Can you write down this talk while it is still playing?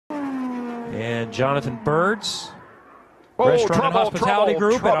And Jonathan Byrd's Restaurant and Hospitality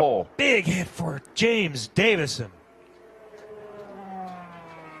Group. And a big hit for James Davison.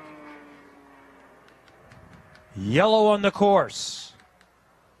 Yellow on the course.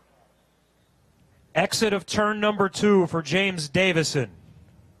 Exit of turn number 2 for James Davison.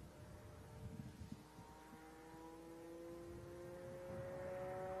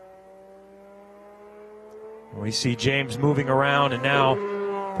 We see James moving around and now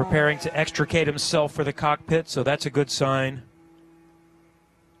preparing to extricate himself for the cockpit, so that's a good sign.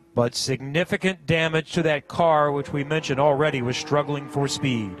 But significant damage to that car, which we mentioned already was struggling for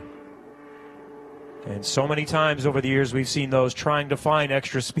speed. And so many times over the years we've seen those trying to find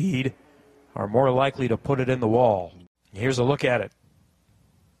extra speed are more likely to put it in the wall. Here's a look at it.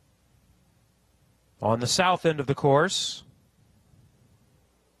 On the south end of the course,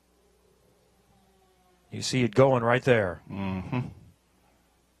 you see it going right there. Mm-hmm.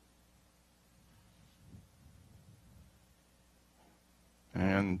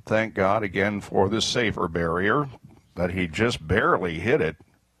 And thank God again for the safer barrier that he just barely hit it.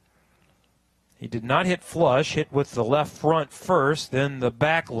 He did not hit flush, hit with the left front first, then the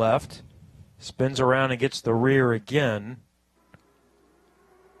back left. Spins around and gets the rear again.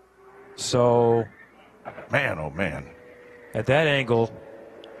 So, man, oh man. At that angle,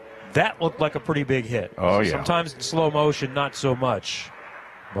 that looked like a pretty big hit. Oh, yeah. Sometimes in slow motion, not so much.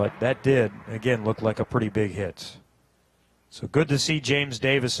 But that did, again, look like a pretty big hit. So good to see James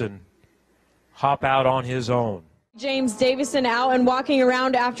Davison hop out on his own. James Davison out and walking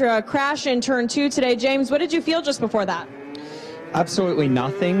around after a crash in turn 2 today. James, what did you feel just before that? Absolutely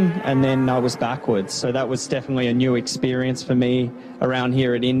nothing, and then I was backwards. So that was definitely a new experience for me around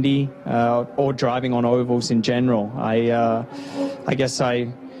here at Indy, or driving on ovals in general. I guess I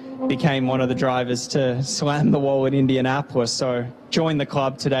became one of the drivers to slam the wall at Indianapolis. So joined the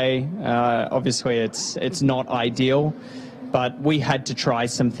club today. Obviously, it's not ideal, but we had to try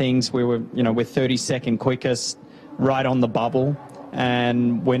some things. We were, we're 32nd quickest, right on the bubble,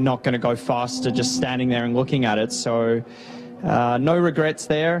 and we're not going to go faster just standing there and looking at it. So no regrets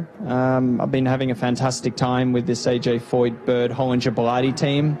there. I've been having a fantastic time with this AJ Foyt Byrd-Hollinger-Belardi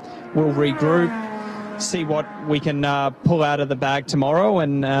team. We'll regroup, see what we can pull out of the bag tomorrow,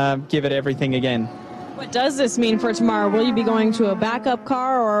 and give it everything again. What does this mean for tomorrow? Will you be going to a backup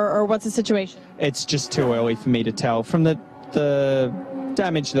car, or what's the situation? It's just too early for me to tell. From the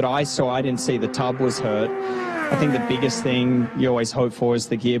damage that I saw, I didn't see the tub was hurt. I think the biggest thing you always hope for is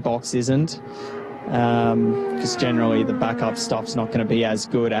the gearbox isn't, because generally the backup stuff's not going to be as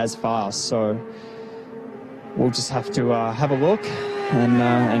good, as fast. So we'll just have to have a look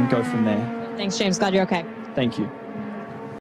and go from there. Thanks, James. Glad you're okay. Thank you.